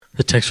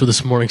The text for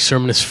this morning's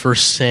sermon is 1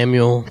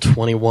 Samuel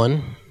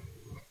 21,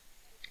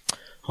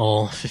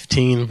 all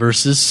 15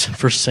 verses.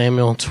 1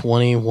 Samuel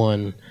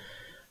 21,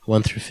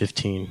 1 through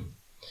 15.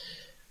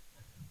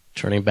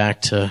 Turning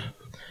back to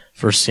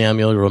 1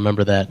 Samuel, you'll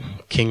remember that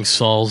King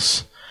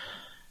Saul's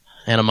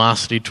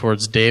animosity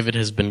towards David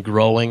has been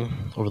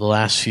growing over the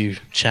last few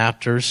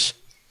chapters.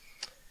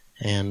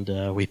 And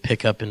we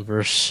pick up in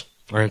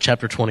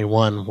chapter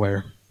 21,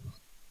 where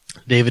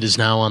David is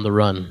now on the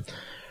run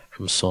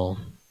from Saul.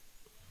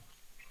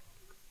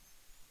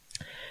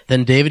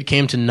 Then David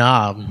came to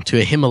Nob,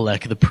 to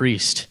Ahimelech the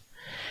priest.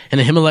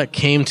 And Ahimelech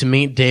came to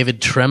meet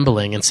David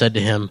trembling and said to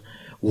him,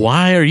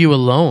 "Why are you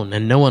alone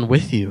and no one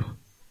with you?"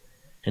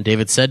 And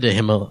David said to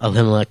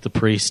Ahimelech the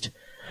priest,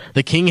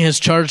 "The king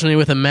has charged me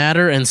with a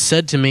matter and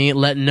said to me,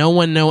 'Let no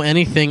one know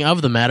anything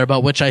of the matter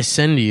about which I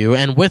send you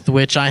and with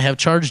which I have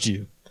charged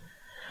you.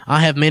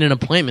 I have made an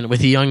appointment with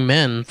the young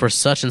men for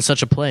such and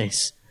such a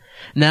place.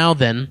 Now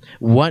then,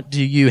 what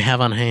do you have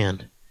on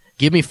hand?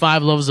 Give me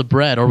 5 loaves of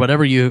bread or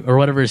whatever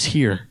is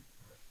here."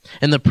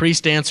 And the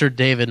priest answered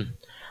David,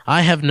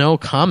 "I have no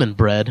common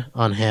bread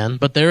on hand,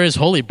 but there is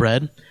holy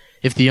bread,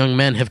 if the young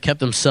men have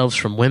kept themselves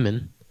from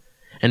women."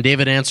 And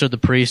David answered the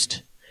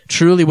priest,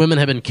 "Truly women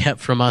have been kept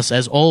from us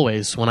as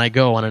always when I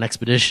go on an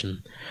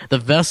expedition. The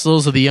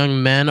vessels of the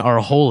young men are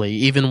holy,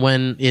 even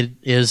when it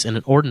is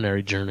an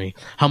ordinary journey.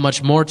 How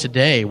much more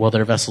today will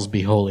their vessels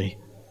be holy?"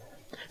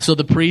 So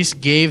the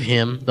priest gave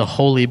him the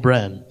holy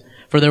bread.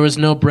 For there was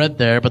no bread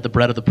there but the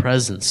bread of the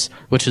presence,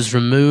 which is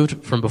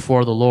removed from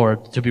before the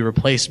Lord to be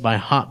replaced by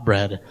hot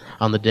bread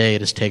on the day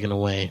it is taken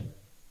away.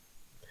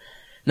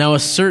 Now a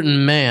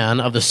certain man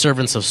of the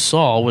servants of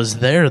Saul was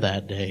there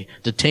that day,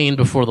 detained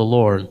before the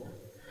Lord.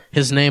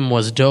 His name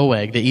was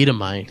Doeg the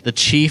Edomite, the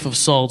chief of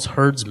Saul's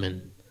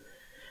herdsmen.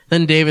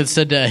 Then David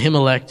said to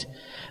Ahimelech,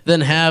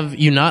 "Then have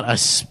you not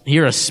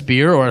here a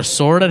spear or a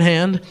sword at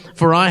hand?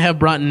 For I have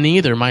brought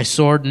neither my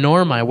sword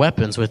nor my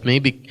weapons with me,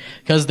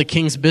 because the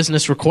king's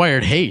business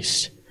required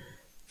haste."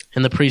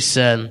 And the priest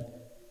said,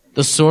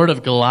 "The sword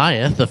of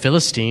Goliath, the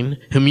Philistine,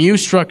 whom you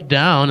struck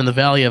down in the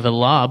valley of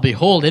Elah,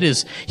 behold, it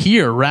is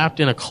here wrapped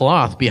in a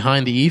cloth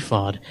behind the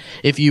ephod.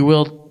 If you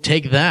will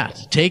take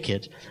that, take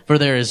it, for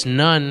there is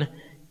none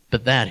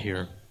but that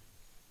here."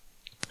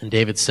 And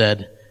David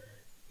said,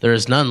 "There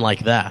is none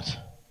like that.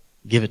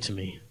 Give it to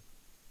me."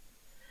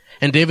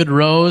 And David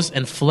rose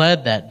and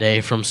fled that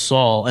day from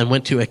Saul and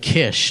went to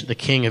Achish, the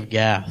king of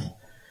Gath.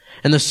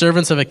 And the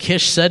servants of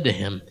Achish said to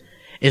him,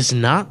 "Is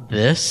not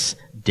this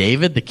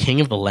David, the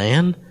king of the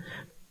land?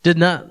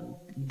 Did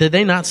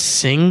they not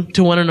sing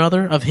to one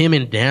another of him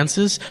in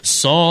dances?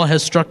 Saul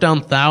has struck down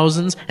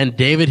thousands, and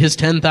David his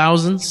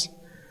 10,000s."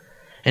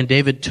 And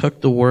David took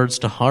the words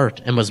to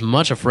heart and was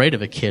much afraid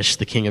of Achish,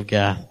 the king of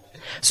Gath.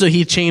 So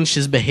he changed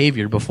his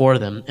behavior before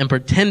them and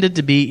pretended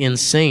to be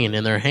insane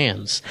in their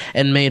hands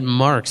and made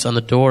marks on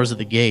the doors of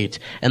the gate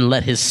and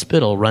let his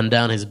spittle run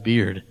down his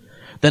beard.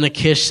 Then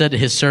Achish said to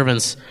his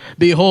servants,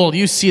 "Behold,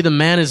 you see the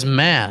man is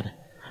mad.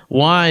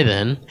 Why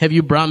then have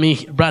you brought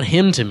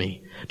him to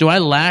me? Do I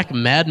lack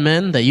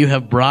madmen that you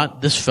have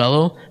brought this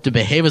fellow to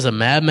behave as a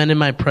madman in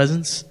my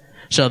presence?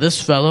 Shall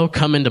this fellow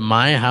come into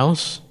my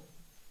house?"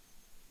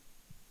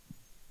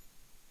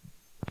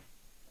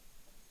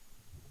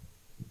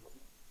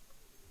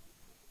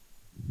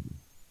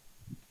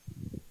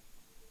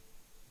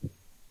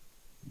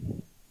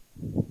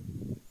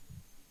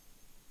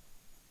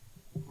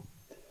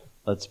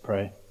 Let's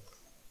pray.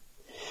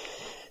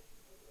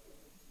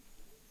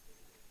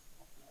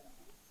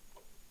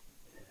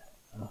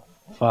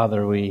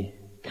 Father, we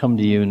come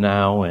to you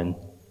now and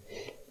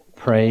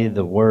pray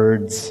the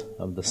words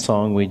of the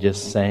song we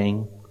just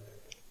sang.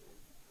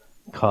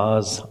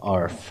 Cause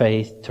our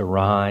faith to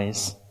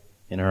rise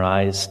and our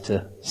eyes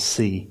to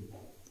see.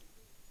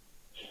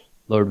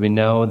 Lord, we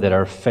know that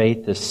our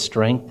faith is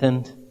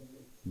strengthened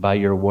by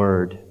your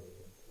word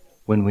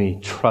when we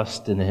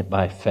trust in it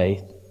by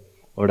faith.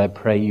 Lord, I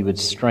pray you would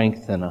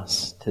strengthen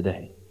us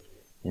today.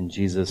 In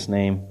Jesus'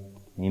 name,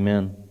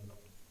 amen.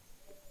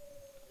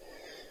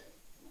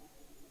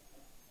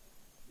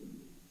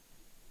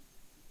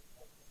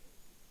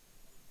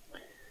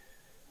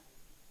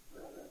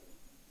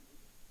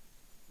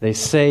 They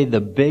say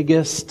the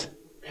biggest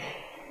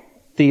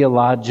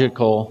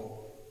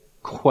theological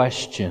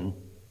question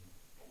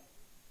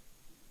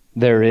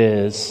there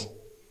is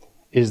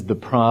the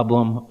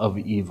problem of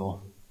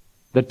evil.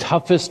 The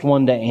toughest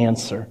one to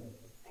answer.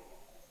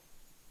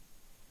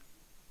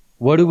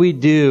 What do we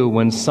do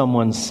when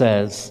someone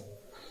says,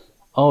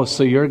 "Oh,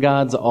 so your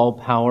God's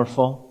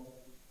all-powerful,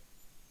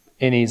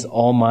 and He's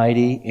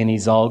almighty, and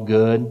He's all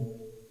good,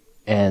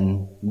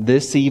 and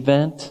this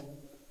event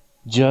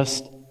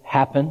just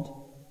happened?"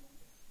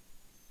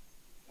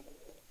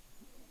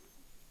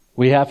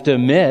 We have to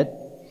admit,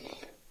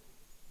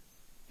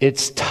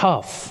 it's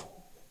tough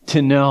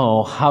to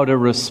know how to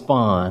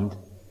respond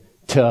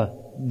to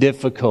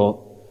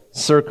difficult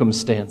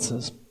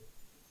circumstances.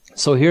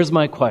 So here's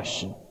my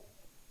question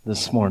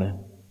this morning.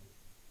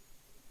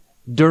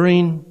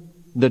 During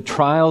the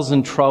trials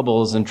and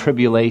troubles and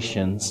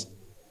tribulations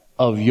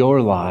of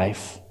your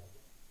life,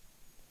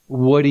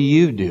 what do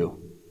you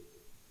do?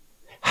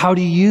 How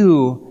do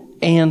you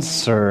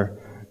answer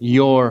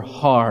your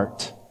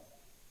heart?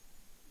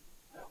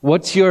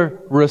 What's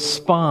your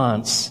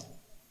response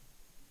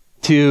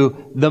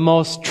to the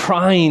most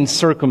trying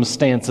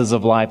circumstances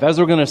of life? As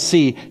we're going to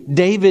see,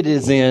 David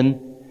is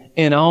in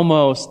an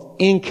almost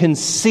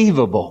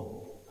inconceivable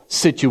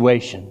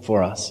situation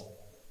for us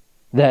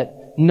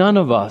that none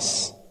of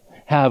us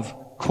have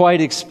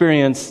quite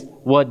experienced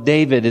what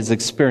David is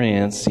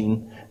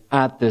experiencing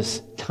at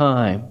this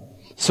time.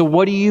 So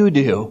what do you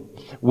do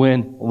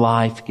when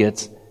life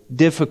gets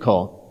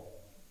difficult?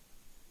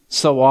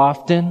 So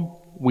often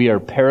we are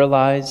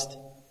paralyzed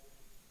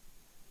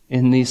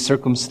in these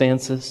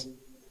circumstances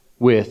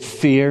with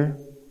fear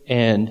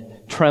and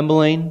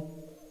trembling.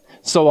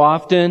 So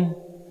often,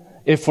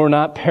 if we're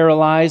not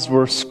paralyzed,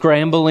 we're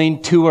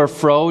scrambling to or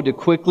fro to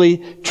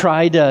quickly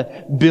try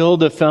to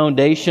build a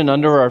foundation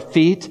under our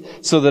feet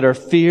so that our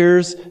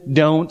fears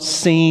don't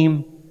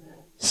seem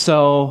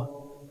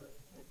so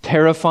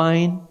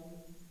terrifying.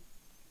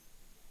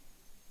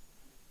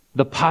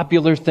 The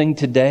popular thing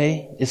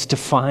today is to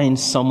find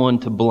someone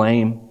to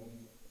blame.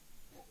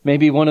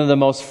 Maybe one of the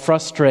most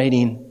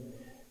frustrating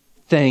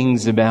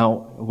things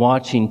about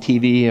watching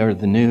TV or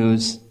the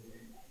news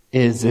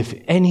is if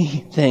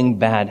anything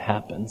bad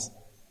happens,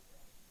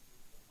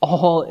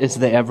 all is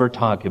they ever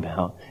talk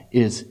about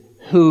is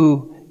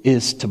who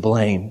is to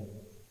blame.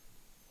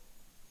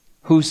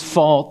 Whose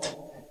fault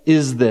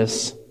is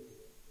this?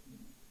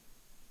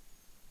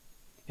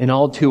 And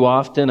all too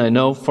often, I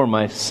know for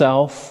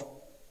myself,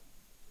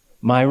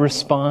 my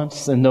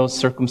response in those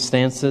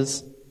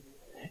circumstances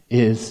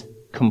is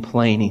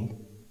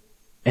complaining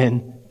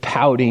and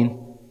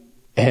pouting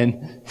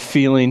and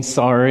feeling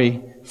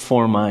sorry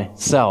for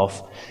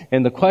myself.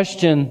 And the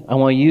question I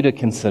want you to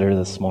consider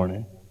this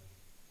morning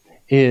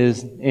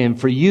is, and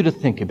for you to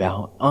think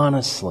about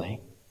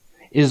honestly,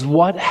 is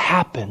what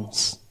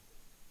happens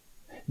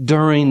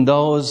during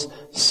those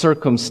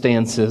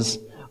circumstances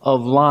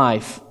of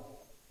life.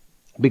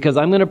 Because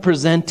I'm going to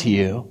present to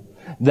you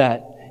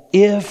that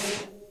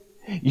if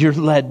you're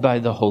led by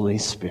the Holy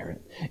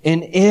Spirit,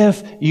 and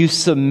if you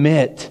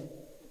submit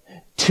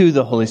to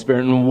the Holy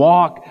Spirit and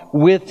walk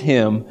with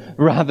Him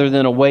rather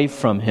than away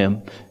from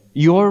Him,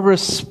 your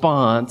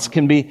response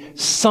can be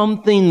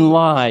something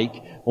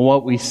like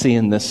what we see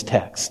in this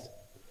text.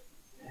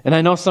 And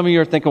I know some of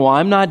you are thinking, well,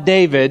 I'm not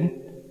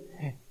David,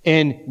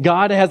 and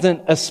God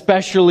hasn't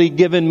especially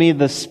given me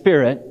the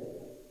Spirit.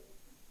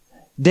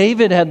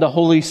 David had the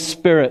Holy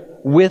Spirit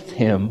with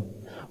him.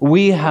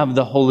 We have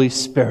the Holy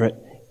Spirit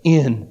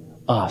in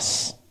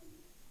us.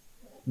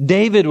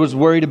 David was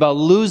worried about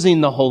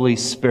losing the Holy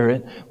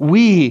Spirit.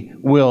 We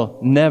will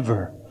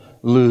never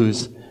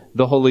lose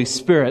the Holy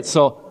Spirit.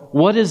 So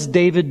what has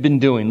David been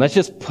doing? Let's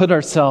just put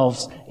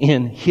ourselves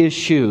in his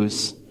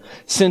shoes.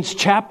 Since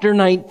chapter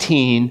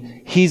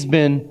 19, he's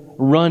been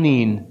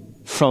running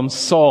from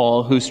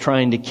Saul, who's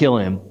trying to kill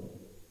him.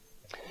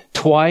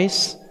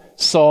 Twice,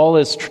 Saul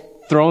has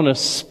thrown a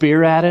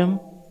spear at him.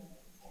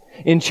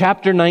 In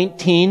chapter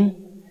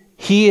 19,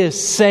 he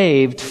is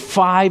saved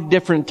 5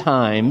 different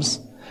times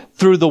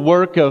through the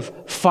work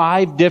of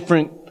 5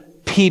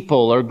 different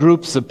people or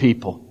groups of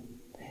people.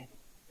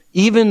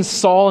 Even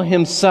Saul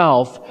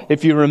himself,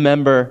 if you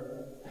remember,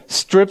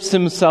 strips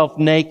himself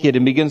naked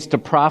and begins to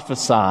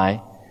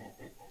prophesy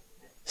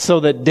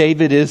so that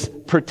David is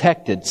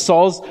protected.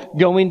 Saul's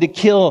going to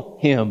kill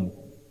him.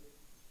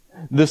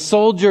 The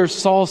soldier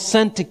Saul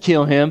sent to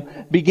kill him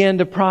began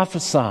to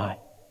prophesy.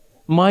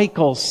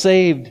 Michael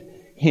saved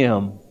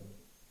him.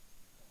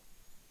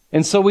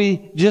 And so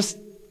we just,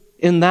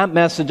 in that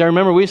message, I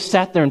remember we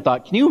sat there and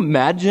thought, can you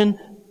imagine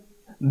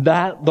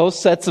those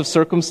sets of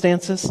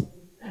circumstances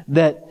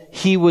that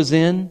he was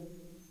in?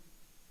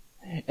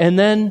 And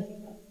then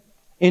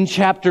in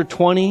chapter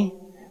 20,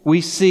 we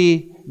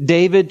see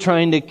David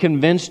trying to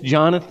convince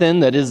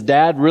Jonathan that his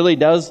dad really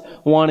does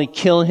want to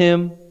kill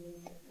him.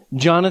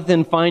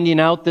 Jonathan finding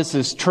out this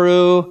is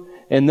true,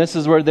 and this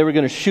is where they were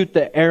going to shoot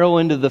the arrow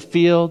into the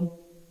field.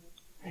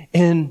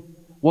 And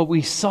what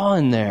we saw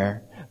in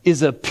there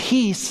is a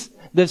peace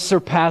that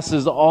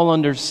surpasses all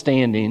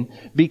understanding,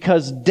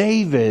 because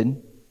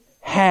David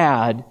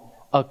had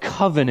a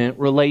covenant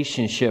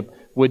relationship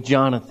with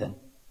Jonathan.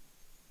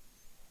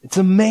 It's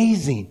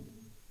amazing.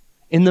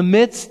 In the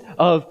midst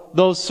of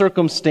those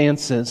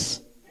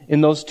circumstances,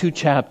 in those 2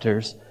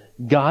 chapters,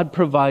 God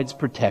provides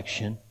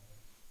protection.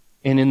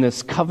 And in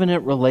this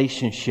covenant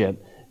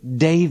relationship,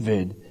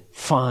 David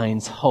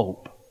finds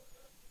hope.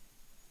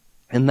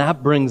 And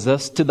that brings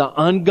us to the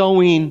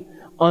ongoing,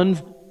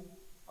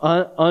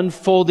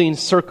 unfolding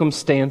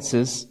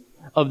circumstances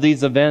of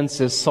these events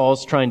as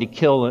Saul's trying to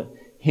kill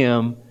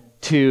him,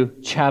 to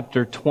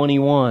chapter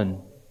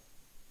 21.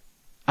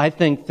 I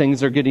think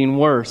things are getting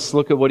worse.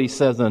 Look at what he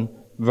says in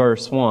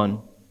verse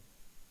 1.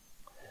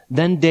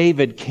 Then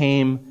David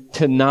came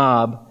to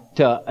Nob,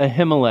 to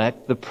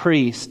Ahimelech, the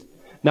priest.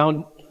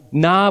 Now,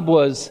 Nob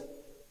was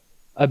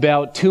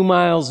about 2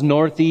 miles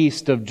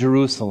northeast of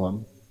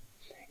Jerusalem.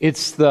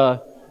 It's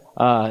the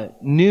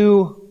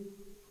New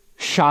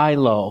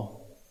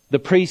Shiloh. The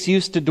priests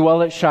used to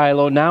dwell at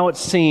Shiloh. Now it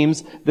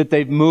seems that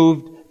they've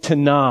moved to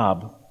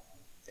Nob.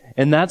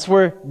 And that's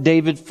where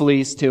David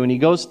flees to. And he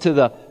goes to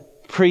the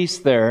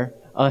priest there,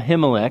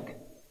 Ahimelech.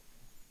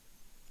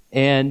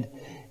 And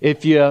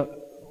if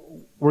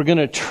we're going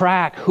to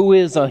track who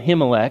is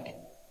Ahimelech,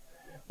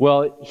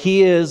 well,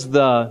 he is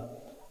the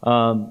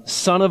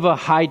son of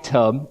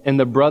Ahitub and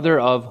the brother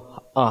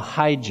of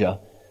Ahijah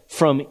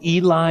from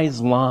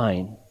Eli's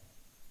line.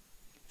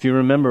 If you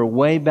remember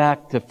way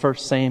back to 1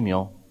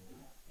 Samuel,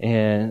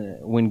 and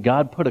when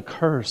God put a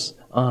curse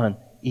on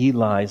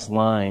Eli's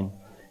line.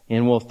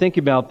 And we'll think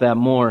about that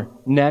more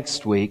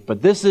next week.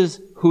 But this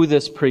is who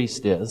this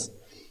priest is.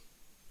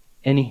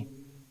 And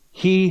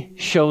he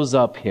shows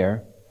up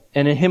here.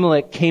 And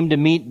Ahimelech came to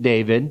meet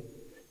David,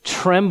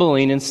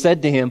 trembling, and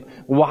said to him,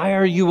 "Why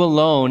are you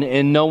alone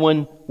and no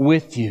one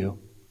with you?"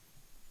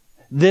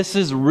 This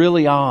is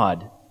really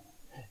odd.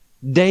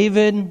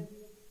 David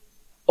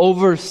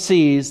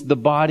oversees the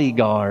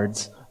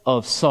bodyguards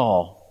of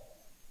Saul.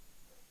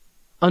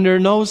 Under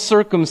no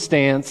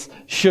circumstance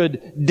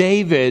should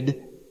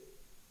David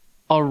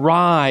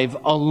arrive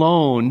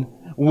alone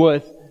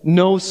with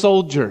no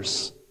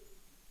soldiers,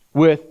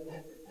 with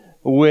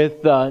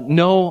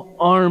no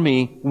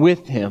army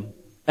with him.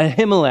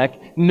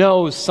 Ahimelech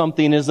knows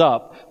something is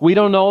up. We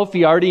don't know if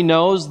he already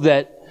knows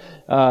that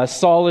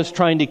Saul is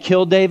trying to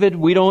kill David.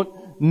 We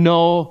don't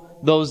know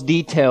those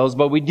details,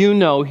 but we do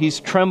know he's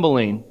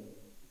trembling.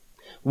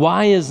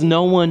 Why is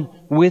no one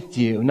with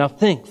you? Now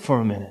think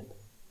for a minute.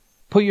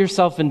 Put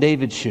yourself in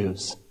David's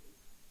shoes.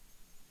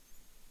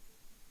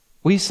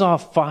 We saw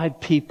 5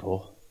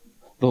 people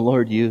the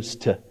Lord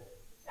used to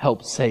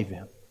help save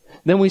him.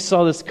 Then we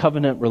saw this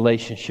covenant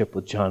relationship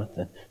with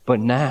Jonathan.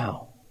 But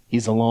now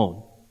he's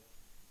alone.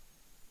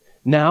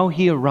 Now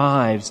he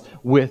arrives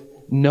with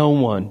no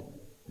one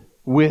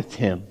with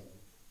him.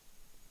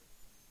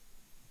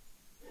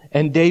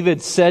 And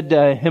David said to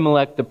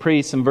Ahimelech the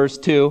priest in verse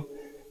 2,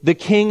 "The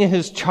king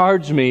has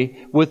charged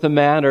me with the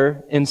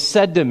matter and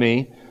said to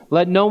me,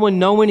 'Let no one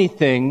know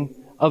anything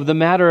of the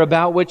matter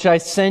about which I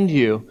send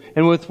you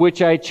and with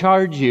which I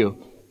charge you.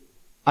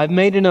 I've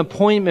made an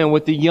appointment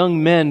with the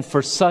young men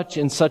for such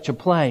and such a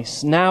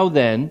place. Now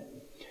then,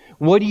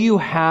 what do you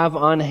have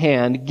on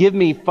hand? Give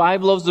me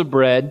 5 loaves of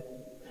bread,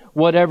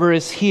 whatever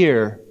is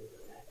here.'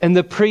 And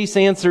the priest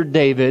answered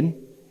David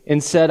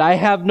and said, 'I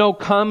have no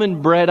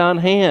common bread on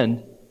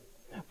hand,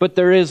 but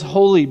there is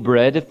holy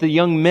bread if the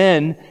young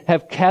men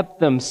have kept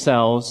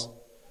themselves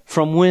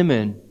from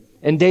women.'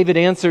 And David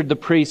answered the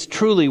priest,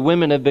 'Truly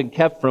women have been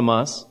kept from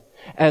us,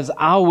 as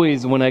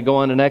always when I go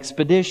on an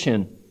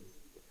expedition.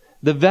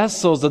 The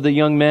vessels of the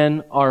young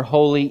men are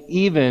holy,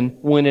 even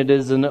when it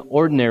is an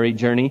ordinary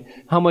journey.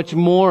 How much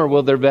more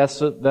will their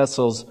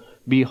vessels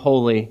be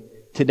holy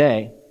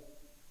today?'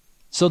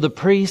 So the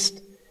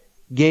priest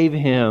gave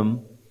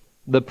him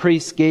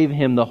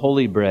the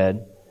holy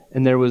bread,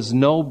 and there was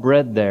no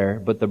bread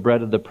there but the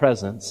bread of the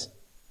presence,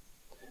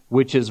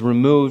 which is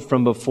removed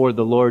from before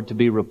the Lord to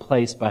be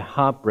replaced by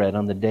hot bread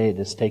on the day it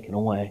is taken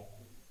away."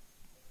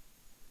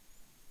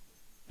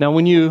 Now,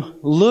 when you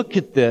look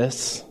at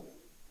this,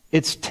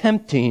 it's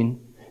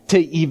tempting to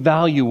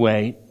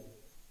evaluate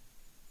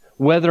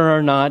whether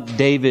or not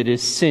David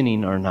is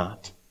sinning or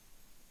not.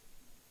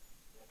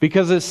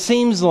 Because it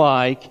seems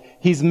like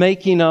he's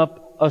making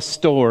up a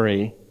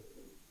story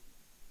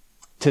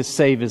to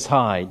save his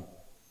hide.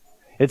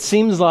 It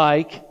seems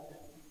like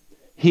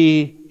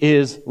he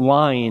is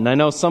lying. I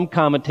know some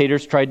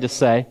commentators tried to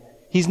say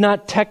he's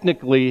not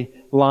technically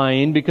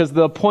lying because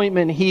the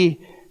appointment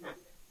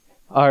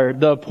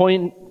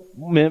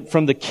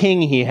from the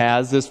king he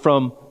has is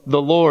from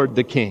the Lord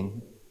the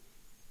king.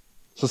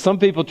 So some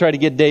people try to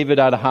get David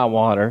out of hot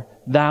water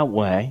that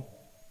way.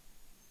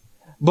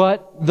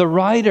 But the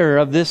writer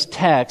of this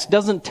text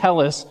doesn't tell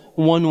us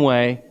one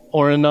way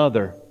or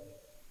another.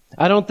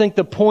 I don't think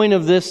the point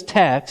of this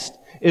text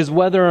is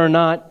whether or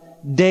not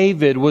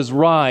David was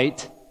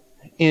right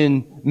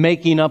in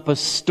making up a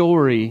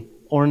story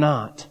or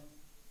not.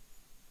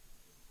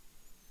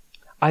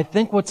 I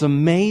think what's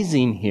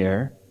amazing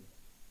here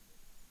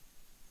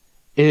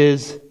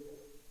is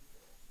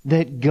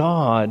that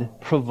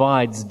God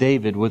provides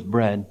David with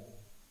bread.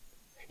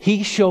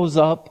 He shows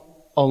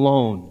up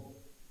alone.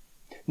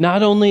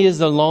 Not only is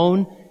he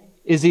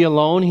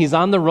alone, he's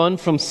on the run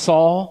from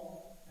Saul,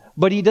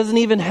 but he doesn't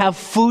even have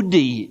food to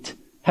eat.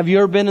 Have you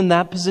ever been in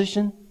that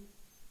position?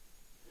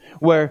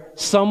 Where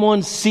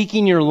someone's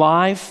seeking your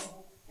life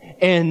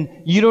and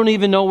you don't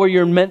even know where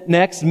your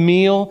next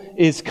meal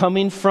is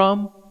coming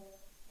from?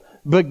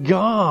 But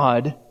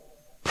God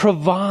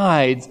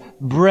provides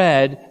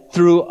bread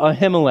through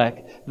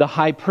Ahimelech, the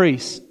high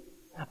priest.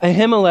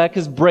 Ahimelech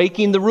is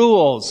breaking the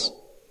rules.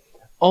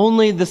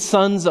 Only the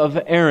sons of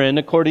Aaron,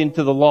 according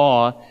to the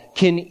law,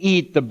 can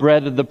eat the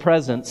bread of the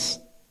presence.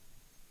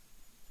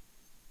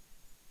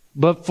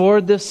 But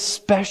for this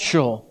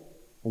special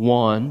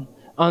one,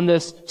 on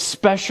this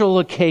special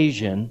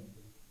occasion,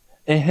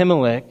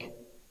 Ahimelech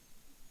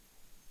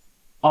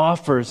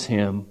offers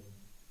him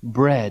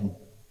bread.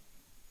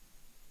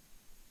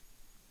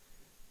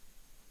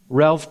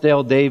 Ralph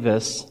Dale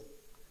Davis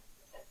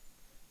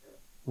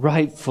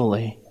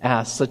rightfully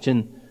asked such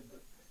an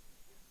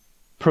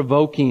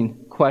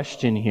provoking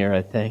question here,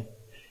 I think.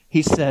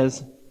 He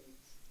says,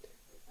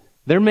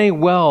 there may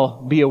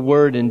well be a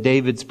word in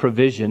David's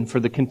provision for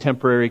the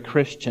contemporary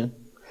Christian.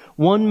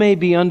 One may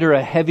be under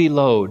a heavy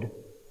load,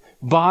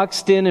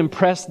 boxed in and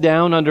pressed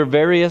down under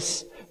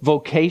various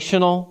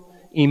vocational,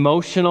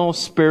 emotional,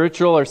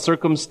 spiritual, or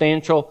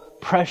circumstantial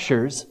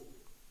pressures.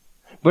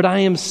 But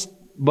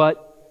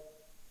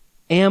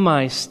am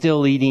I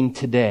still eating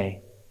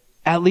today?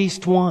 At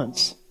least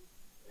once.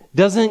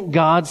 Doesn't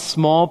God's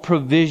small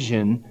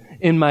provision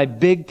in my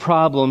big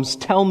problems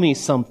tell me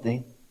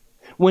something?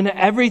 When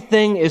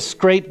everything is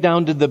scraped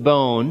down to the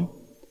bone,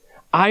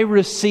 I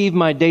receive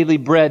my daily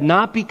bread,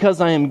 not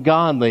because I am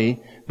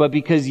godly, but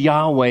because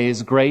Yahweh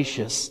is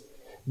gracious.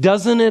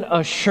 Doesn't it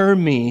assure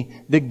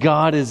me that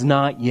God has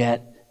not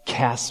yet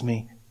cast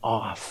me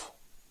off?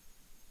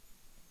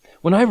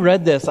 When I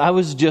read this, I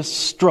was just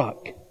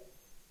struck.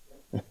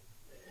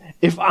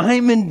 If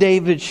I'm in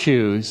David's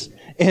shoes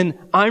and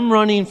I'm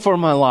running for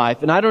my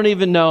life and I don't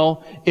even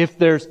know if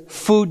there's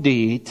food to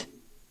eat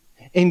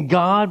and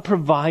God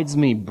provides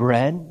me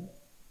bread,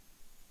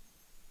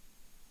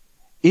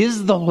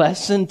 is the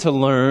lesson to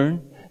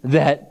learn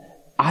that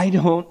I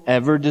don't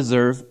ever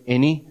deserve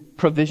any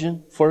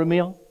provision for a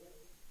meal?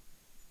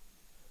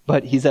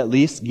 But He's at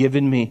least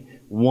given me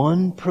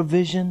one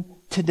provision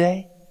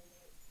today?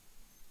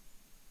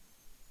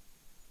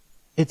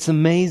 It's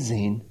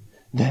amazing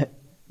that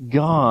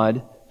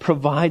God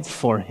provides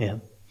for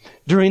him.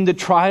 During the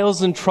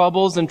trials and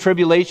troubles and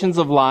tribulations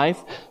of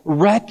life,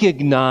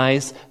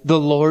 recognize the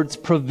Lord's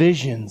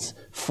provisions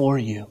for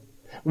you.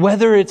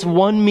 Whether it's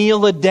one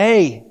meal a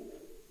day.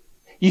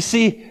 You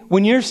see,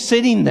 when you're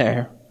sitting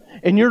there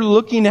and you're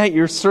looking at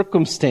your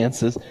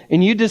circumstances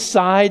and you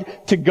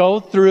decide to go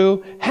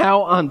through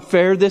how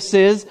unfair this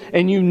is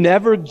and you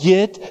never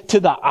get to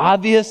the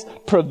obvious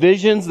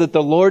provisions that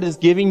the Lord is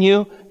giving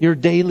you, your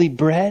daily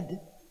bread,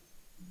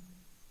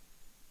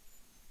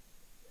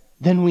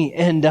 then we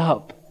end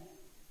up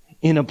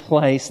in a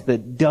place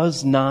that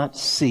does not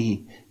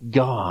see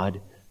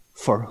God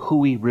for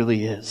who He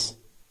really is.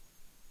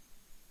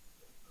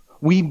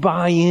 We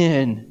buy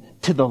in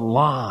to the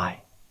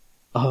lie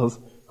of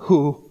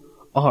who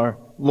our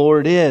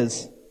Lord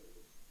is.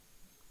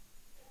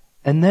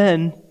 And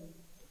then,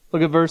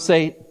 look at verse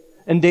 8.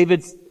 And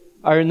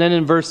then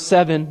in verse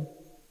 7,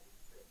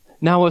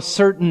 now a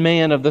certain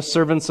man of the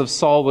servants of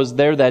Saul was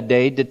there that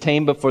day,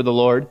 detained before the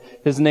Lord.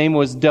 His name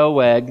was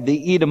Doeg,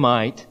 the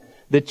Edomite,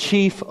 the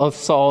chief of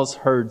Saul's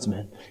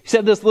herdsmen. He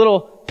said this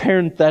little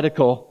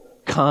parenthetical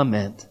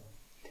comment.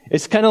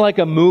 It's kind of like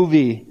a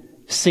movie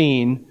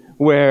scene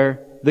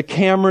where the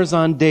camera's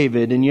on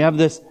David and you have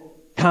this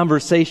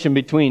conversation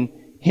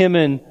between him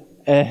and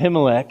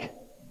Ahimelech.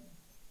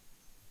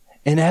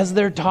 And as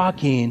they're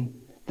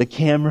talking, the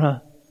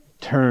camera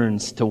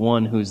turns to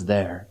one who's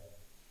there.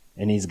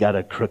 And he's got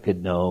a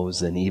crooked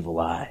nose and evil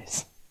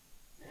eyes.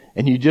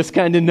 And you just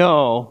kind of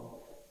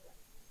know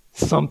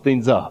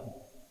something's up.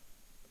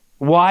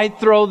 Why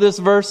throw this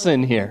verse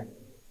in here?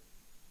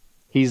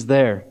 He's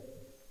there.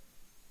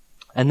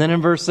 And then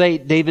in verse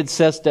 8, David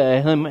says to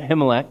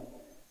Ahimelech,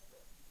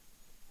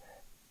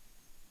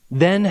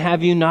 then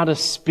have you not a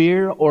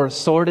spear or a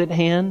sword at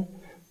hand?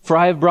 For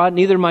I have brought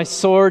neither my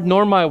sword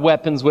nor my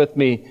weapons with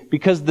me,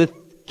 because the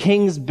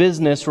king's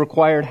business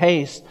required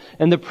haste.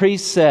 And the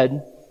priest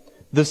said,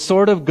 the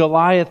sword of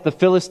Goliath the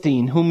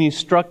Philistine, whom you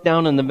struck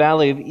down in the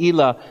valley of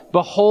Elah,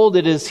 behold,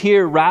 it is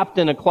here wrapped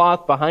in a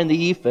cloth behind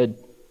the ephod.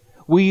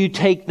 Will you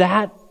take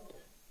that?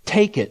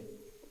 Take it.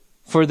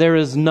 For there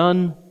is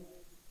none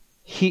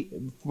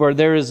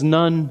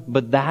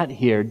but that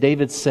here.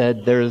 David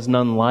said, there is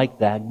none like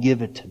that.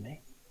 Give it to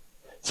me.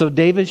 So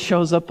David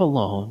shows up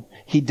alone.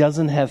 He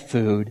doesn't have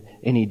food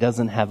and he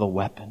doesn't have a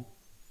weapon.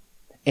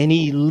 And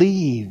he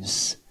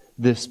leaves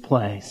this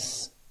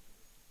place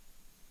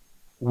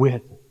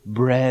with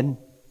bread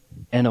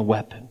and a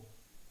weapon.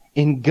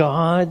 And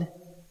God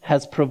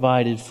has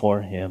provided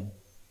for him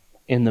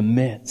in the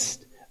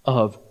midst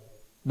of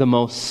the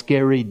most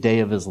scary day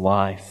of his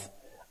life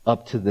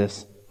up to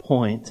this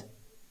point.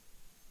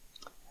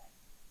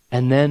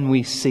 And then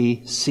we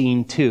see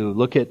scene 2.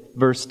 Look at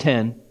verse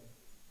 10.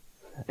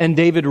 And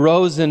David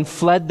rose and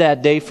fled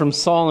that day from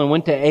Saul and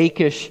went to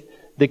Achish,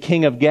 the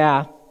king of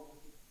Gath.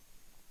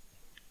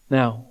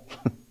 Now,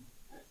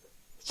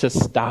 let's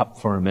just stop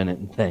for a minute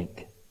and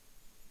think.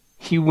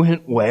 He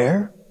went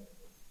where?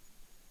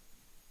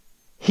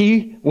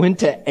 He went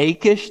to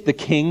Achish, the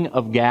king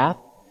of Gath.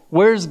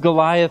 Where's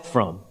Goliath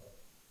from?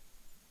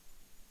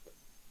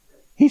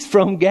 He's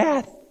from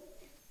Gath.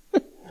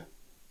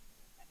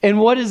 And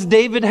what does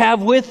David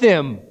have with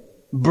him?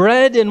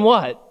 Bread and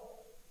what?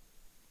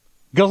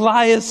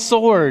 Goliath's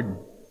sword.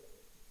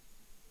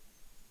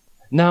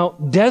 Now,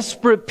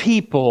 desperate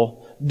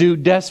people do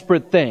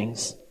desperate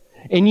things.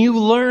 And you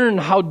learn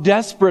how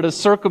desperate a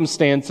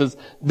circumstances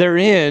they're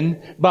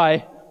in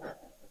by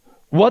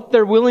what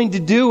they're willing to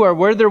do or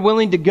where they're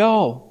willing to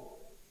go.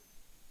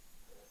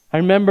 I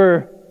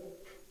remember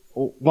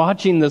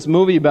watching this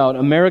movie about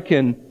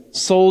American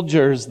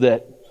soldiers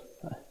that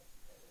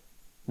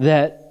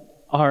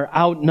are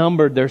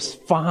outnumbered. There's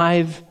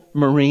 5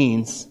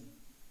 Marines.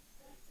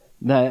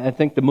 I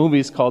think the movie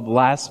is called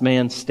Last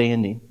Man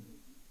Standing.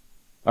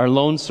 Our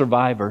lone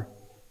survivor.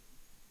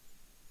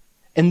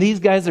 And these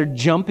guys are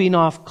jumping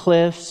off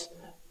cliffs.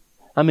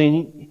 I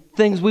mean,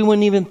 things we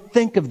wouldn't even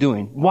think of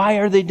doing. Why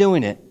are they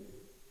doing it?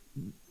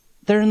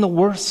 They're in the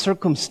worst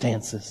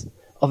circumstances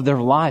of their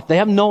life. They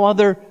have no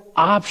other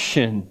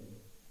option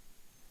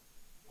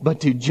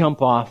but to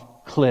jump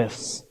off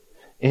cliffs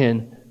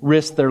and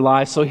risk their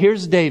lives. So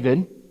here's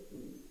David.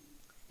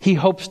 He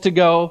hopes to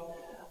go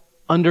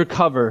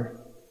undercover.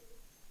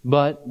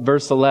 But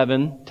verse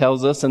 11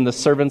 tells us, and the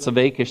servants of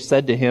Achish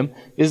said to him,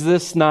 is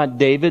this not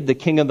David, the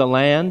king of the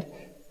land?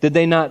 Did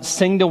they not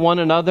sing to one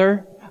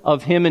another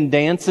of him in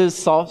dances?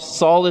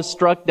 Saul is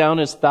struck down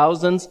his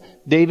thousands.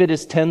 David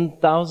is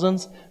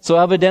 10,000s. So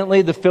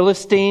evidently the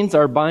Philistines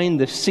are buying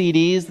the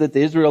CDs that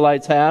the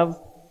Israelites have.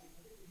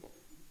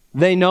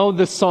 They know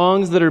the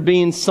songs that are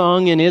being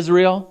sung in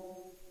Israel.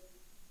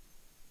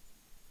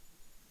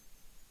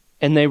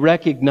 And they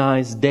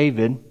recognize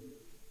David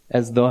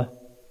as the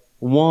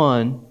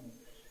one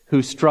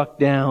who struck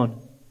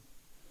down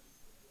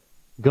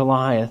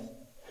Goliath.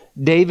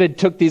 David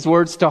took these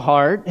words to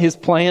heart. His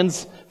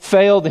plans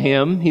failed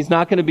him. He's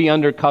not going to be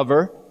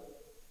undercover.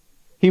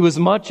 He was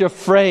much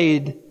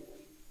afraid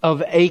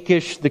of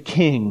Achish the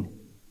king.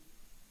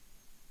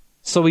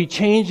 So he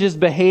changed his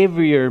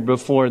behavior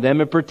before them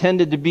and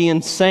pretended to be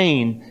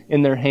insane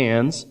in their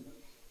hands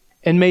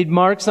and made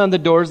marks on the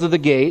doors of the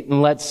gate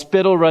and let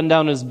spittle run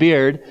down his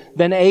beard.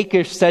 Then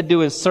Achish said to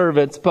his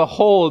servants,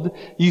 behold,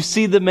 you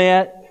see the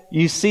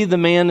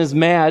man is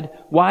mad.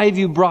 Why have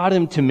you brought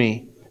him to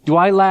me? Do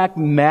I lack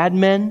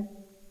madmen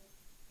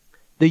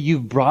that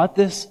you've brought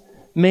this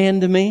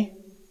man to me?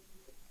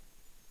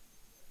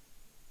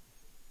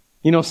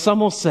 You know, some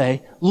will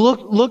say,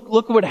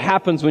 look what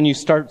happens when you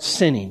start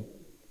sinning.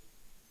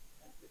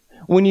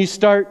 When you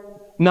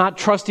start not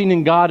trusting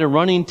in God and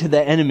running to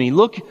the enemy.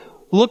 Look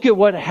at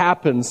what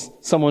happens,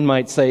 someone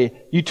might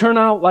say. You turn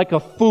out like a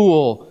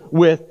fool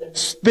with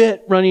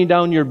spit running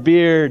down your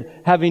beard,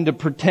 having to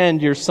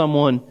pretend you're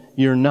someone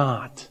you're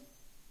not.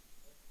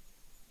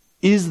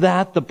 Is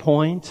that the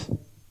point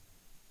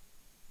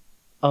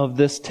of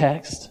this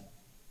text?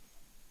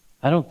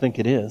 I don't think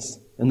it is.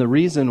 And the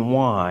reason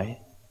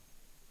why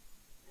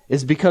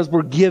is because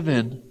we're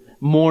given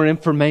more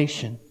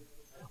information.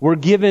 We're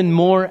given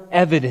more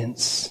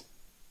evidence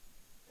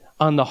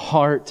on the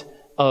heart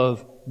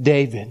of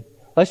David.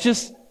 Let's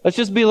just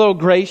be a little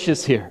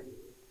gracious here.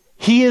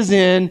 He is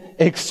in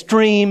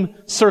extreme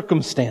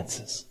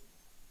circumstances.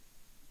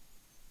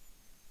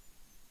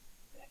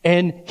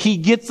 And he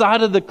gets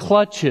out of the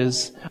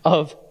clutches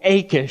of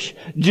Achish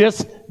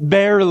just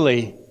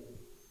barely.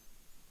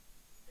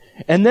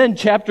 And then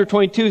chapter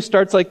 22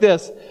 starts like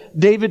this.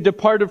 David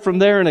departed from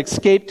there and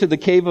escaped to the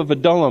cave of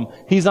Adullam.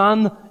 He's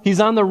on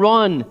the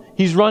run.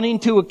 He's running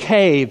to a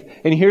cave.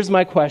 And here's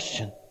my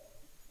question.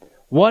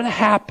 What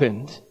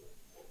happened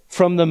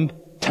from the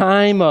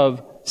time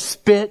of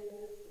spit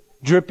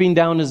dripping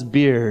down his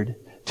beard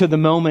to the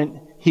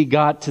moment he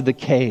got to the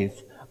cave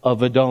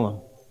of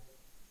Adullam?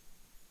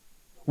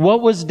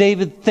 What was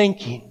David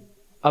thinking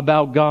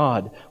about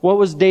God? What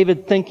was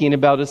David thinking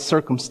about his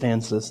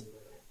circumstances?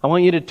 I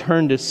want you to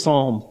turn to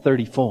Psalm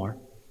 34.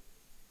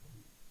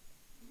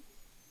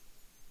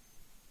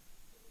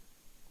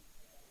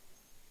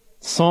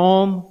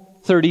 Psalm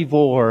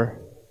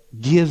 34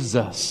 gives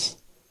us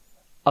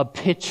a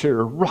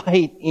picture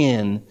right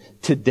in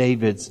to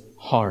David's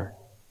heart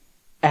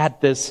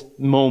at this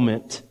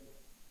moment.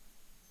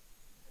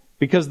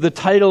 Because the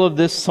title of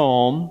this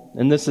psalm,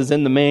 and this is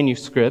in the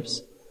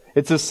manuscripts,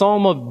 it's a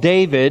psalm of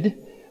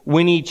David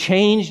when he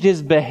changed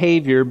his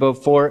behavior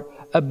before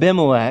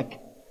Abimelech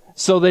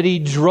so that he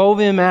drove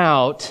him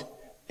out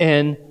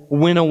and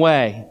went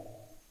away.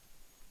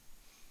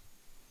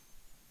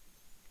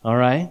 All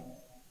right?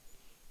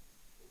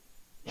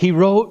 He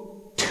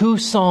wrote 2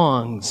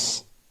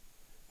 songs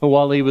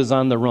while he was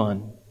on the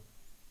run.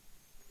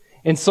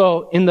 And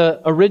so in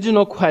the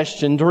original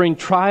question, during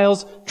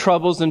trials,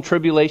 troubles, and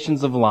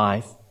tribulations of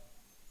life,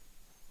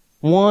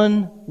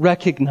 1,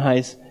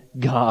 recognize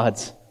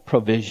God's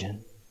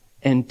provision.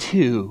 And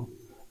 2,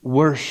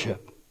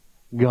 worship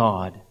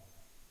God.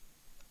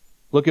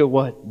 Look at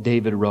what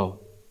David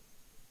wrote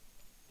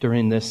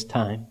during this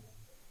time.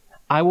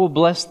 I will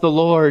bless the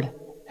Lord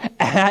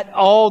at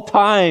all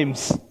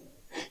times.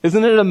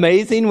 Isn't it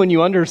amazing when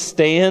you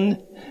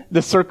understand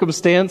the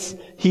circumstance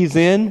he's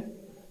in?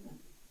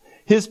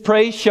 His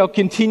praise shall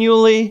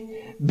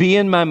continually be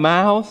in my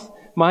mouth.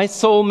 My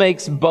soul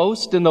makes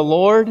boast in the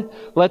Lord.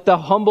 Let the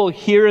humble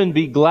hear and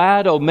be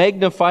glad. O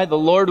magnify the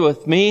Lord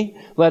with me.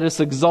 Let us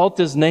exalt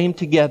his name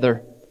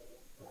together.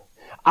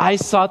 I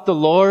sought the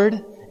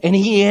Lord, and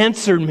he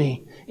answered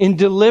me and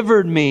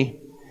delivered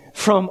me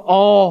from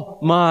all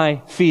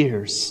my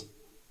fears.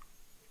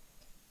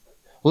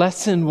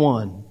 Lesson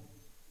 1.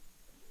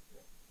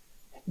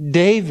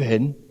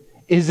 David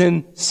is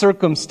in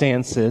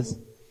circumstances,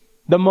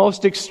 the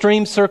most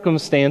extreme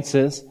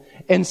circumstances,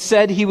 and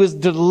said he was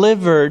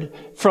delivered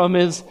from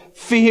his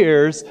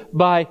fears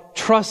by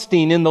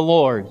trusting in the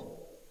Lord.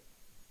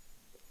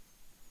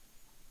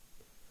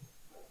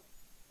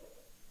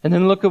 And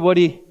then look at what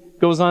he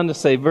goes on to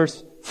say,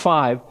 verse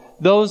 5.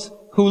 Those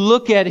who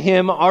look at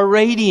him are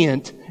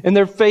radiant, and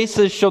their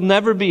faces shall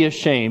never be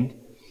ashamed.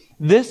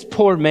 This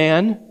poor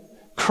man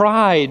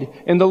cried,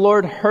 and the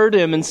Lord heard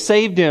him and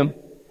saved him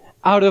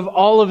out of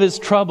all of his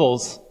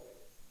troubles.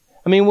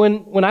 I mean,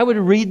 when I would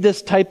read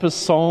this type of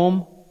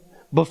psalm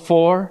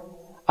before,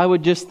 I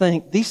would just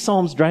think, these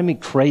psalms drive me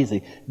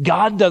crazy.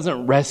 God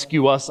doesn't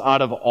rescue us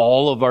out of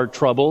all of our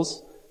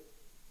troubles.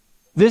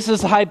 This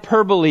is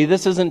hyperbole.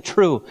 This isn't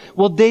true.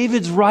 Well,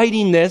 David's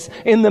writing this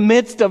in the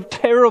midst of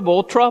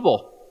terrible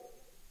trouble.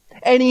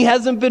 And he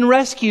hasn't been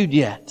rescued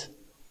yet.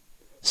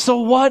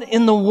 So what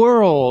in the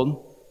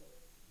world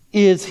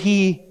is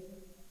he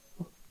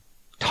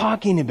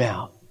talking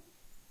about?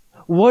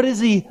 What is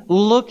he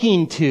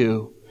looking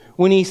to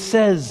when he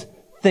says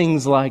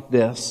things like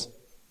this?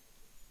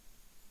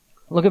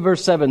 Look at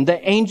verse 7.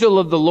 The angel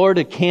of the Lord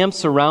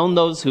encamps around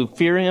those who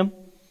fear him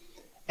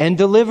and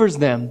delivers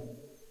them.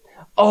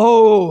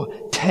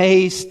 Oh,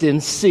 taste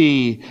and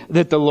see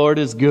that the Lord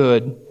is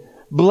good.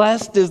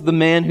 Blessed is the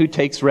man who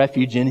takes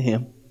refuge in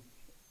him.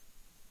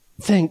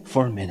 Think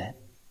for a minute.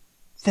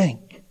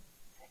 Think.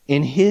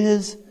 In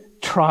his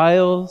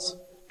trials,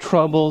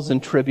 troubles,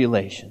 and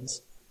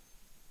tribulations,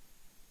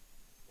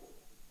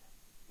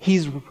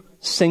 he's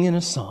singing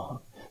a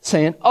song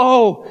saying,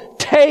 oh,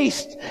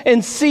 taste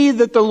and see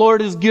that the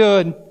Lord is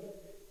good.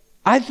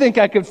 I think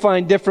I could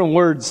find different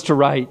words to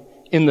write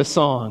in the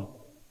song.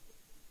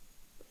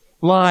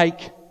 Like,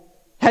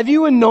 have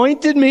you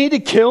anointed me to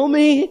kill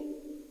me?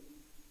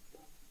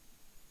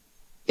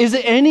 Is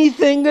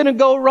anything going to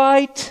go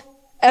right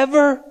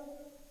ever?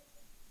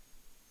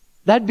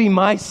 That'd be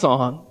my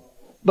song.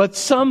 But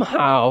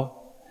somehow,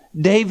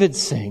 David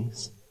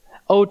sings,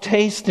 oh,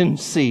 taste and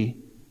see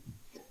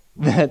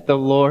that the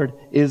Lord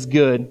is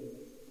good.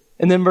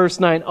 And then verse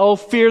 9, oh,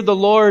 fear the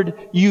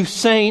Lord, you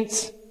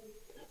saints,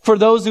 for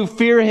those who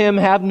fear him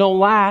have no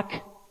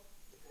lack.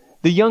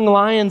 The young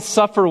lions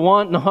suffer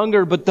want and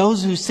hunger, but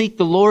those who seek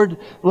the Lord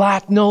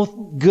lack no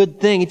good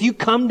thing. If you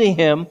come to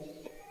him,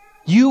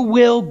 you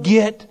will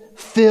get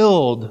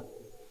filled.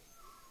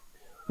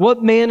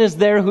 What man is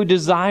there who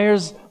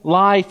desires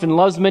life and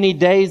loves many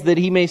days that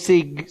he may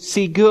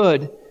see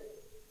good?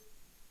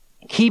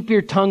 Keep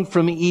your tongue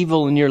from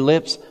evil and your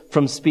lips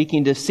from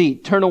speaking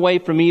deceit. Turn away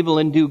from evil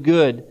and do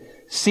good.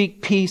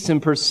 Seek peace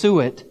and pursue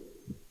it.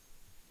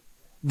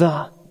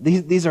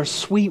 These are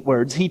sweet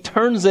words. He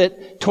turns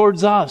it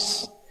towards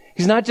us.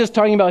 He's not just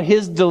talking about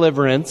his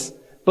deliverance,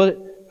 but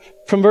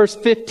from verse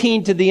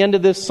 15 to the end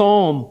of this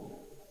psalm,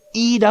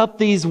 eat up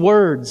these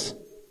words.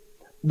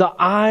 The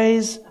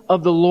eyes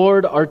of the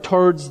Lord are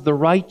towards the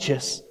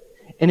righteous,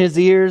 and his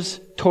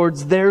ears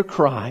towards their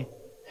cry.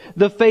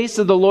 The face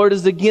of the Lord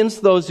is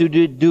against those who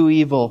do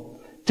evil,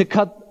 to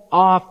cut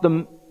off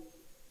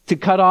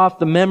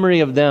the memory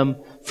of them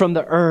from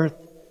the earth.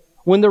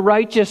 When the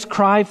righteous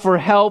cry for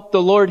help,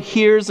 the Lord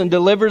hears and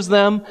delivers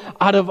them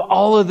out of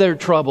all of their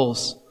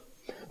troubles.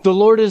 The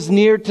Lord is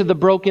near to the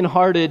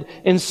brokenhearted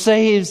and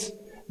saves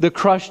the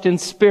crushed in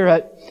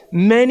spirit.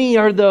 Many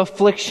are the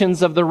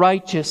afflictions of the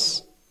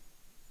righteous.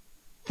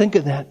 Think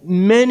of that.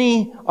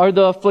 Many are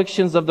the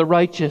afflictions of the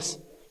righteous,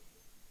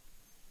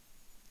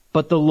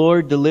 but the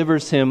Lord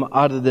delivers him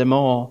out of them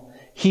all.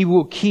 He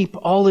will keep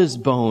all his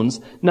bones.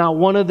 Not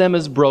one of them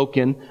is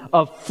broken.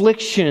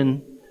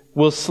 Affliction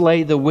will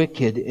slay the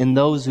wicked, and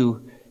those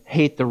who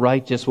hate the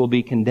righteous will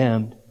be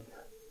condemned.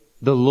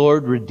 The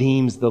Lord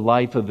redeems the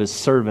life of his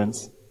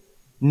servants.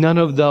 None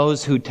of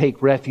those who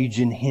take refuge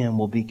in him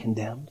will be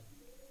condemned.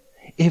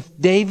 If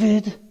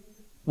David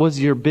was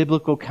your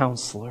biblical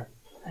counselor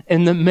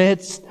in the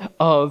midst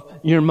of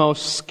your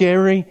most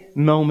scary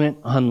moment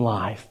in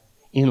life,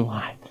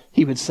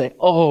 he would say,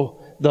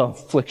 oh, the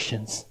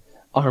afflictions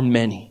are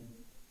many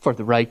for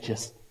the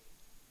righteous.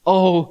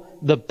 Oh,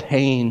 the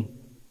pain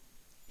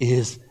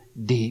is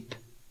deep.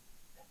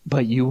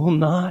 But you will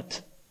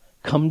not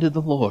come to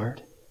the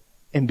Lord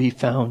and be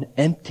found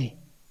empty.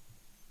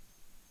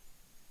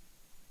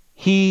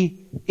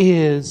 He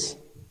is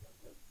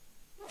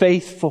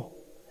faithful.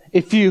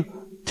 If you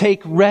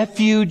take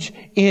refuge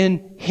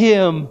in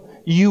him,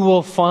 you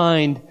will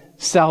find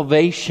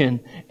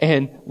salvation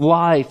and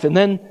life. And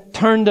then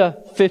turn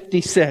to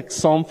 56,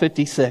 Psalm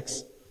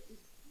 56.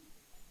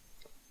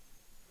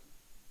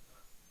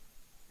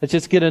 Let's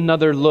just get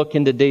another look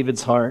into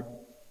David's heart.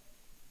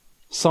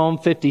 Psalm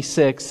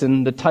 56,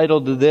 and the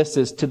title to this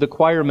is To the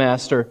Choir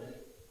Master,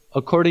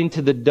 According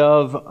to the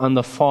Dove on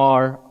the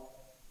Far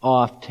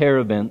Off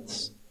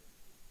Terebinths,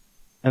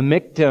 a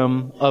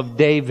Michtam of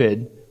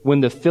David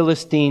when the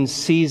Philistines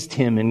seized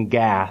him in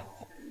Gath.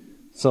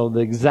 So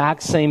the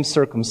exact same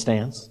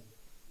circumstance.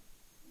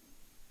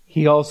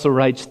 He also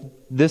writes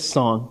this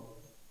song.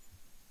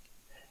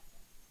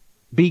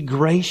 Be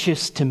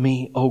gracious to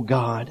me, O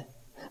God,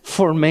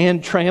 for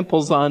man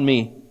tramples on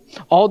me.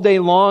 All day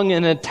long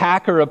an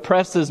attacker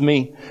oppresses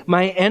me.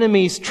 My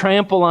enemies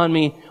trample on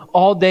me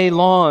all day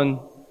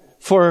long,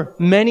 for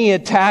many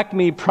attack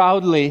me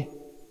proudly.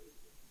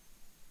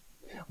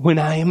 When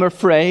I am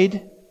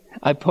afraid,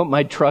 I put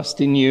my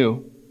trust in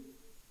you.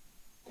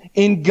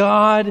 In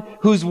God,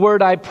 whose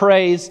word I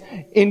praise,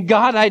 in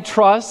God I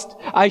trust,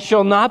 I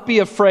shall not be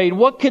afraid.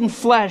 What can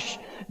flesh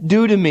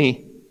do to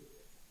me?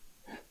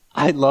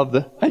 I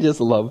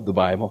just love the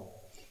Bible.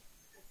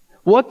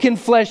 What can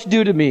flesh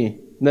do to me?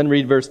 And then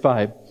read verse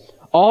 5.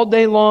 All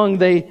day long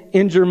they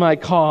injure my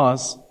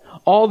cause.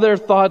 All their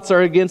thoughts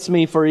are against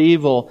me for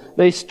evil.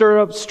 They stir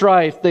up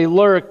strife. They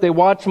lurk. They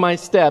watch my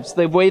steps.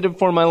 They've waited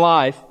for my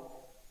life.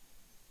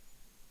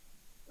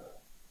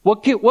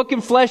 What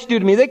can flesh do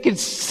to me? They can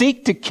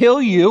seek to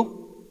kill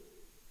you.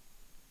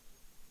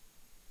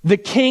 The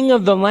king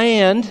of the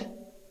land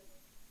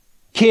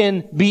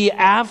can be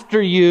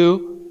after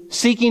you,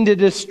 seeking to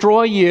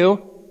destroy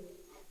you.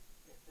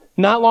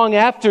 Not long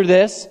after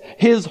this,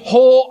 his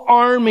whole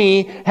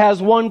army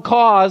has one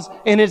cause,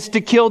 and it's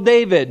to kill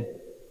David.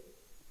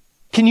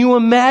 Can you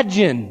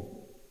imagine?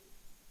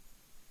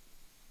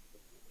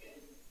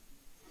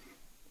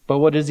 But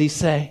what does he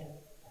say?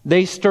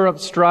 They stir up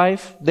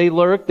strife, they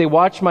lurk, they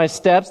watch my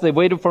steps, they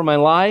waited for my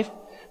life.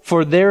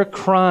 For their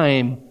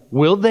crime,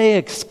 will they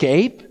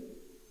escape?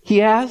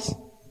 He asks.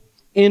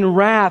 In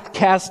wrath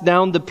cast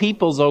down the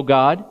peoples, O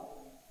God.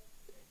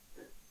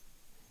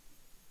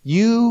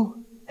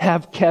 You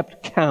have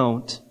kept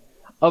count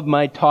of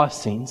my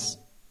tossings.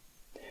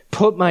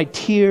 Put my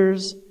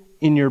tears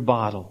in your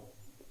bottle.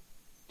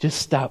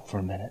 Just stop for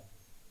a minute.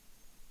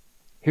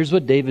 Here's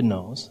what David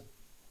knows.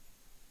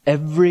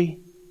 Every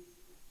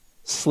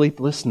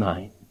sleepless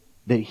night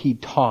that he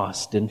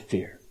tossed in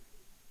fear,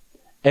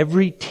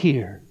 every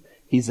tear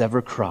he's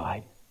ever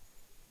cried,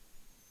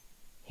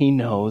 he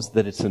knows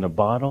that it's in a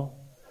bottle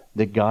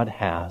that God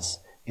has,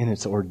 and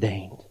it's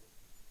ordained.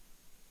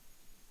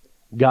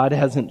 God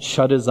hasn't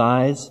shut his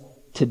eyes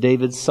to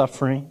David's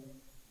suffering.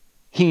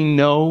 He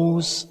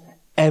knows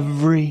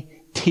every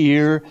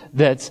tear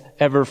that's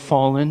ever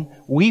fallen.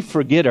 We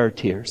forget our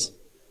tears.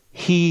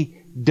 He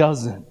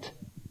doesn't.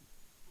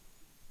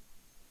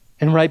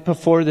 And right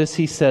before this,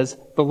 he says,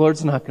 the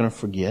Lord's not going to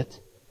forget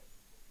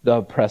the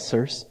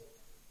oppressors.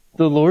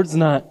 The Lord's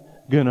not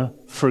going to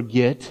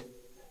forget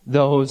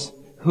those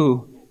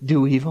who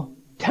do evil.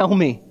 Tell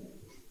me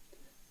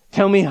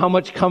how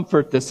much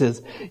comfort this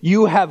is.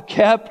 You have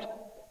kept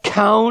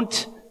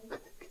count.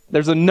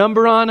 There's a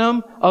number on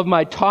them of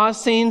my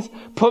tossings.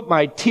 Put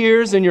my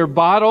tears in your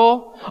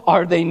bottle.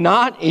 Are they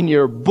not in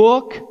your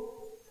book?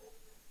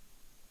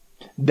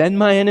 Then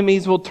my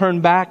enemies will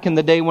turn back in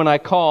the day when I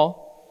call.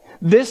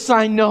 This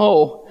I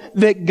know,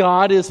 that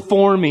God is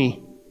for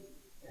me.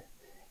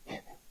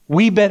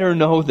 We better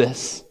know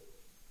this.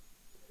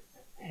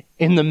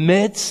 In the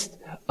midst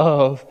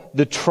of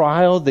the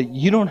trial that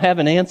you don't have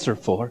an answer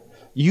for,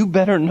 you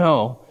better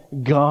know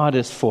God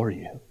is for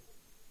you.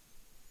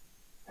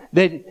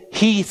 That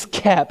He's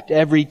kept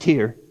every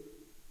tear.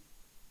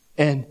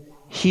 And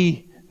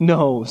He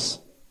knows.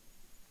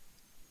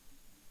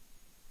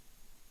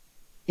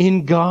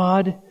 In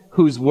God,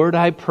 whose word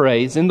I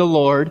praise, in the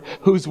Lord,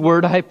 whose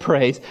word I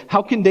praise.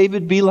 How can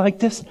David be like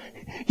this?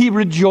 He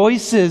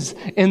rejoices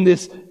in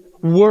this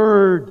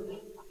word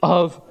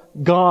of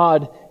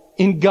God.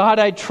 In God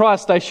I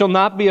trust, I shall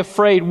not be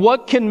afraid.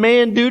 What can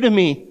man do to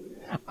me?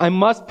 I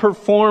must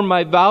perform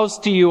my vows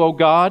to you, O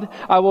God.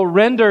 I will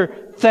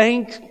render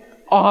thank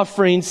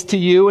offerings to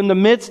you in the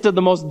midst of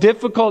the most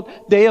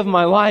difficult day of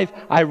my life.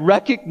 I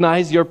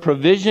recognize your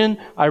provision.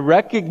 I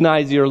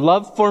recognize your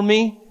love for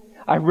me.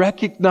 I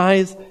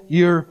recognize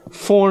you're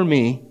for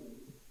me.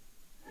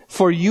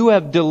 For you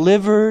have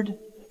delivered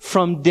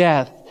from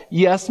death,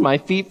 yes, my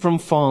feet from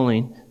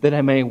falling, that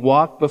I may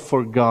walk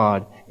before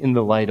God in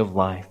the light of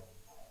life.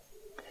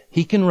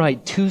 He can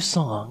write 2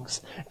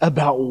 songs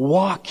about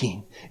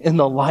walking in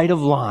the light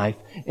of life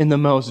in the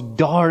most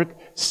dark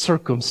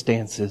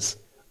circumstances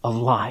of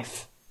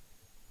life.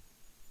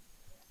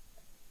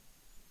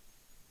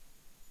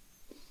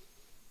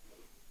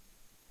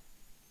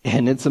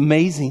 And it's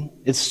amazing.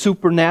 It's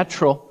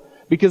supernatural.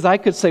 Because I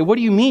could say, what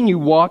do you mean you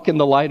walk in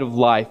the light of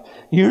life?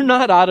 You're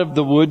not out of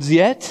the woods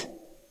yet.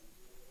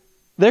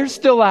 They're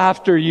still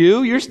after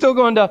you. You're still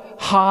going to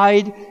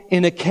hide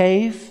in a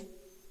cave.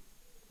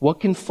 What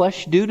can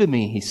flesh do to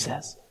me, he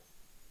says.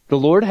 The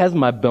Lord has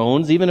my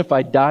bones, even if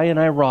I die and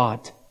I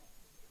rot.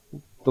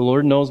 The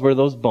Lord knows where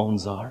those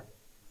bones are.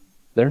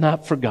 They're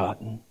not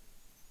forgotten.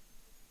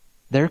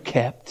 They're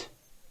kept.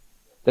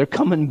 They're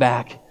coming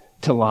back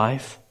to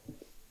life.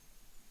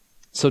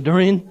 So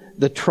during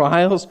the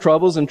trials,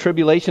 troubles, and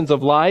tribulations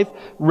of life,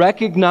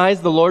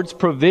 recognize the Lord's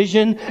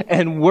provision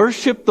and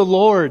worship the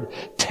Lord.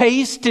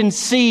 Taste and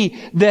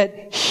see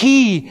that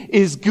He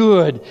is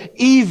good,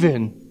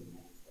 even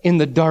in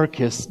the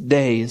darkest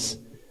days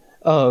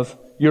of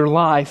your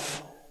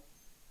life.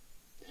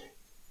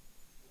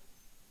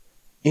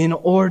 In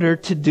order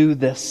to do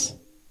this,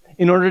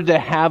 in order to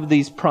have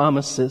these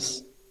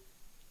promises.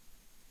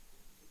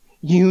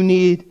 You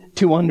need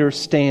to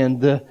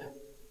understand the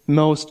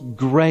most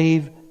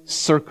grave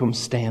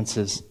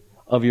circumstances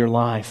of your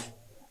life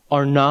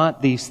are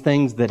not these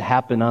things that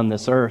happen on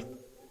this earth.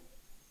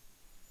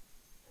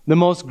 The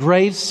most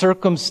grave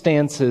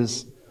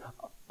circumstances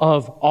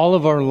of all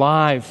of our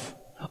life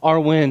are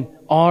when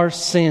our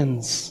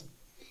sins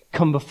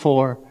come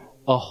before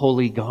a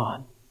holy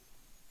God.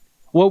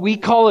 What we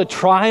call a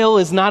trial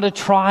is not a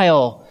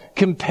trial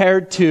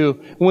compared to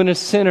when a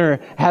sinner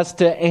has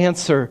to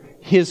answer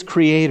his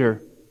Creator.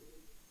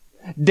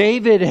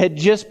 David had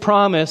just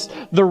promised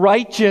the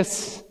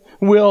righteous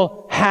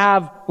will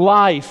have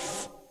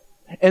life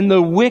and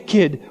the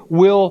wicked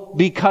will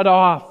be cut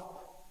off.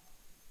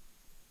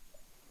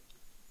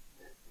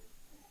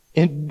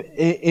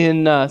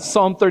 In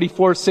Psalm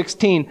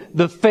 34:16,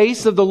 the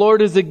face of the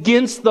Lord is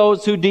against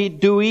those who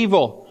do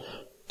evil,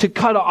 to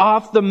cut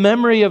off the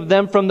memory of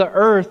them from the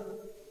earth.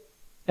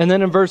 And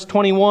then in verse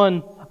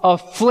 21,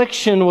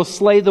 affliction will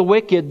slay the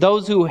wicked.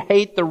 Those who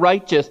hate the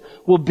righteous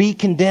will be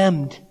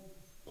condemned.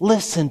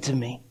 Listen to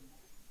me.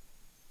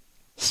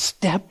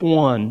 Step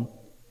one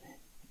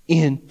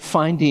in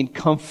finding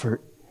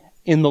comfort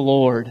in the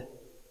Lord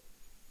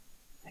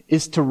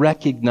is to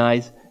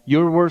recognize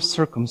your worst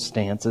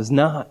circumstance is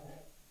not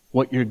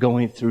what you're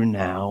going through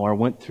now or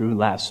went through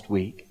last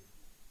week,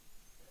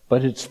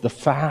 but it's the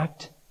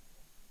fact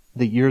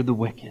that you're the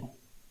wicked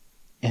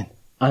and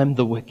I'm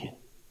the wicked.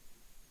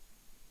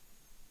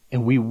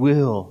 And we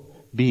will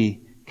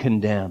be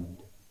condemned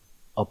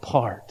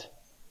apart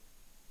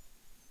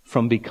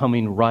from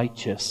becoming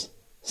righteous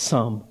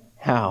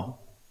somehow.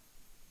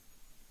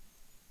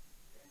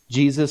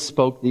 Jesus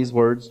spoke these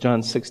words,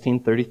 John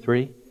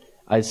 16:33.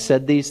 I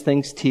said these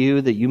things to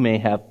you that you may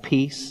have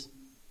peace.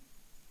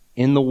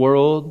 In the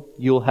world,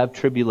 you'll have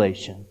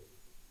tribulation.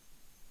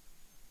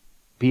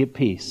 Be at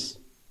peace.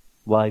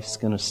 Life's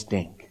going to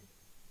stink.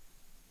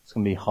 It's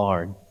going to be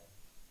hard.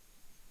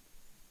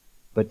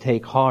 But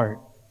take heart.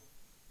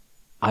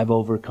 I've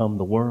overcome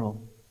the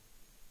world.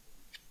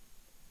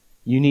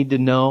 You need to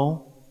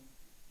know,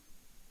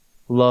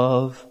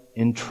 love,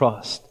 and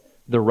trust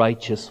the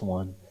righteous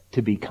one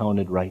to be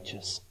counted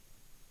righteous.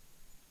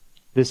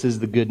 This is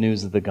the good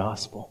news of the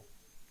gospel.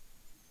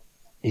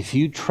 If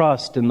you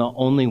trust in the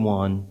only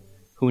one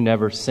who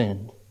never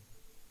sinned,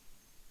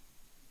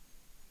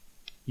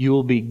 you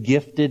will be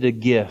gifted a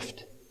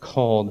gift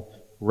called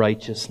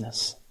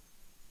righteousness.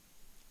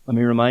 Let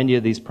me remind you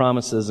of these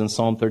promises in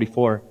Psalm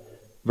 34,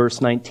 verse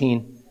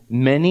 19.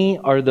 Many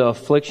are the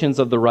afflictions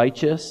of the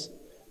righteous,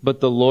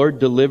 but the Lord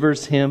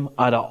delivers him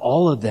out of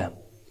all of them.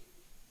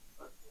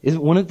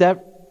 Wouldn't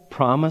that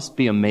promise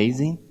be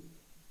amazing?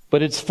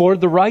 But it's for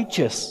the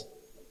righteous.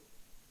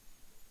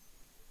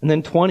 And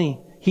then 20,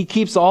 he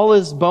keeps all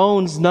his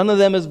bones, none of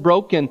them is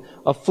broken.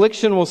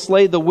 Affliction will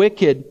slay the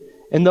wicked,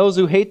 and those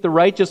who hate the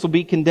righteous will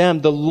be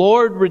condemned. The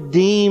Lord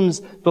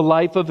redeems the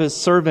life of his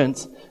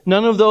servants.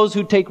 None of those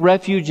who take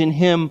refuge in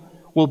him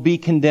will be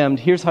condemned.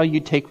 Here's how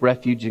you take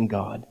refuge in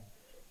God.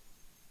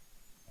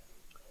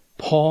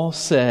 Paul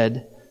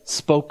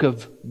spoke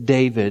of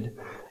David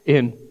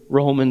in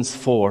Romans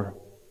 4.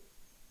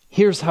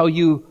 Here's how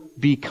you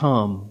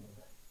become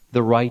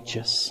the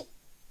righteous.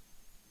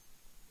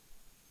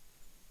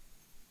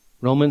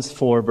 Romans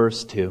 4,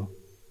 verse 2.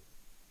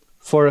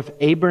 For if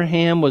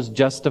Abraham was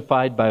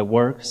justified by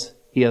works,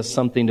 he has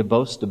something to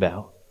boast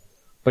about,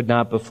 but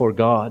not before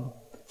God.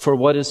 For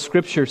what does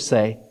Scripture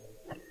say?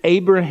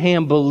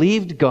 Abraham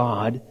believed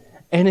God,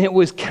 and it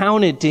was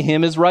counted to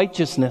him as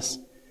righteousness.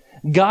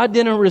 God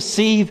didn't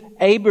receive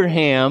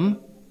Abraham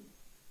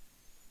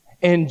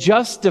and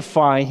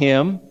justify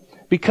him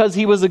because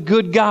he was a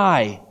good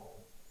guy.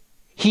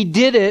 He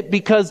did it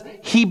because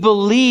he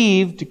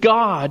believed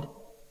God.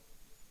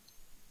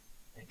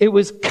 It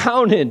was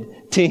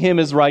counted to him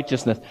as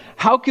righteousness.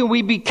 How can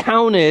we be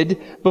counted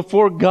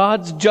before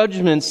God's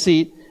judgment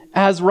seat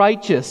as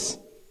righteous?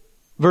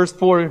 Verse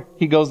 4,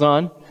 he goes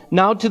on.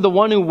 Now to the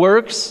one who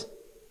works,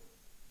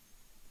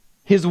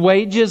 his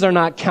wages are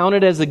not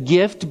counted as a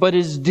gift, but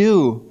is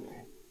due.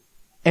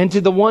 And to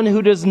the one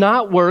who does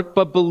not work,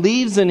 but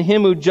believes in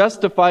him who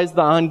justifies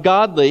the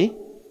ungodly.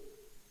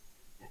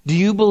 Do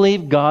you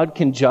believe God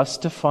can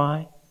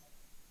justify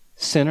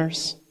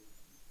sinners?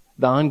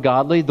 The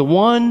ungodly? The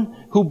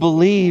one who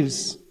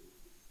believes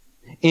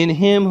in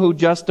him who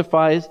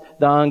justifies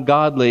the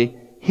ungodly,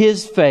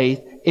 his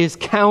faith is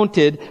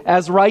counted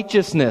as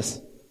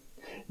righteousness.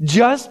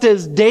 Just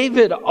as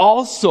David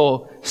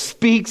also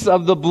speaks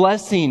of the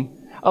blessing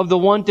of the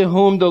one to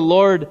whom the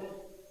Lord,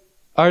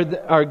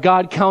 our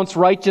God, counts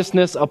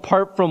righteousness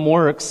apart from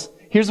works.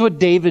 Here's what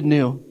David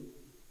knew.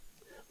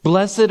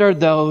 Blessed are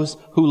those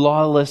whose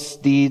lawless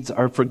deeds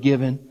are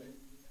forgiven,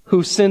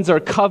 whose sins are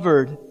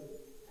covered.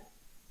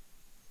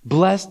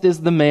 Blessed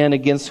is the man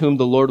against whom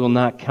the Lord will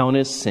not count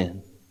his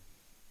sin.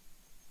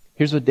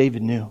 Here's what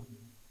David knew.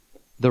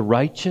 The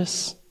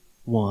righteous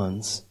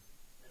ones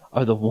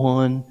are the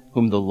one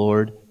whom the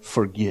Lord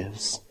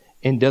forgives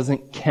and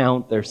doesn't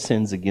count their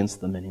sins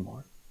against them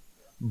anymore,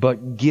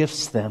 but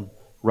gifts them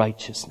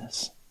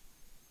righteousness.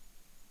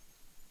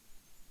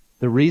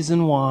 The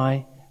reason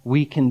why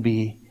we can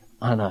be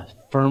on a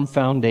firm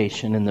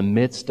foundation in the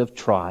midst of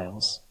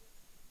trials,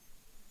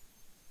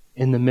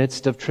 in the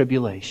midst of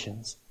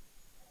tribulations,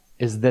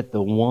 is that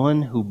the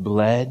one who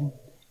bled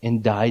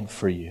and died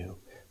for you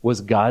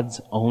was God's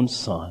own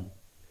Son.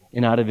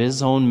 And out of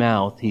His own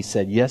mouth, He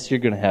said, yes, you're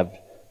going to have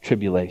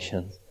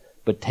tribulations,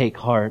 but take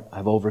heart,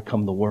 I've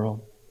overcome the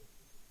world.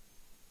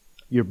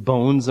 Your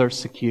bones are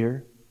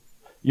secure.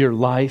 Your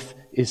life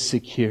is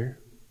secure.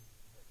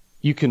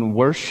 You can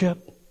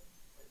worship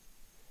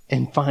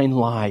and find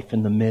life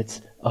in the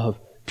midst of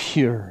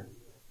pure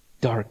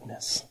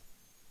darkness.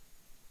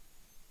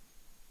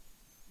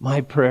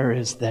 My prayer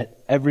is that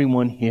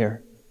everyone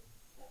here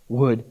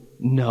would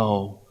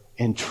know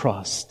and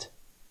trust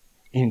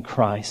in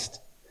Christ.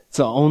 It's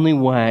the only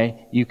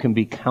way you can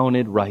be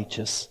counted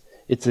righteous.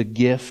 It's a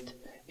gift,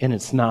 and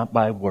it's not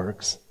by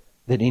works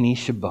that any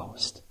should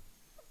boast.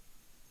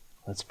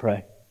 Let's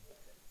pray.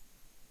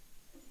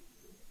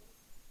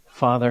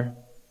 Father,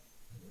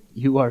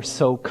 You are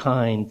so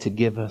kind to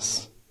give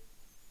us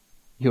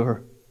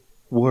Your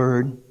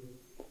word,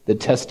 the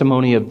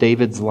testimony of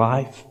David's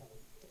life,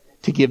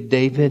 to give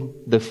David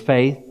the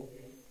faith,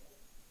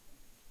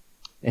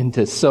 and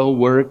to so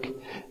work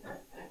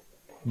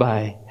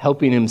by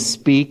helping him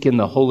speak in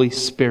the Holy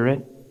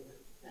Spirit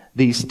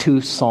these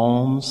 2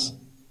 Psalms,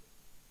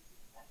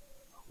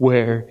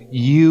 where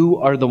You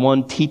are the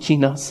one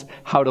teaching us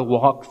how to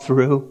walk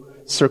through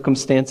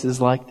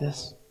circumstances like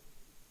this.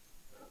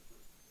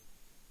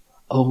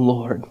 Oh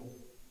Lord,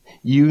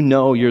 You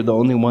know You're the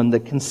only one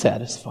that can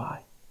satisfy.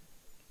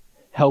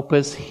 Help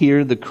us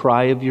hear the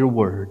cry of Your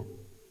word,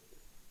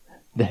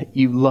 that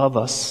You love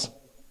us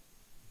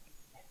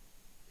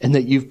and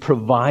that You've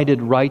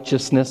provided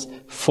righteousness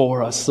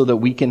for us so that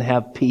we can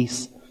have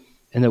peace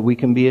and that we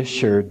can be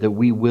assured that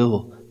we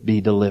will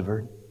be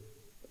delivered.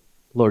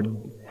 Lord,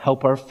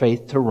 help our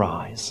faith to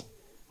rise.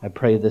 I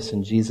pray this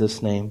in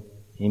Jesus' name.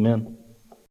 Amen.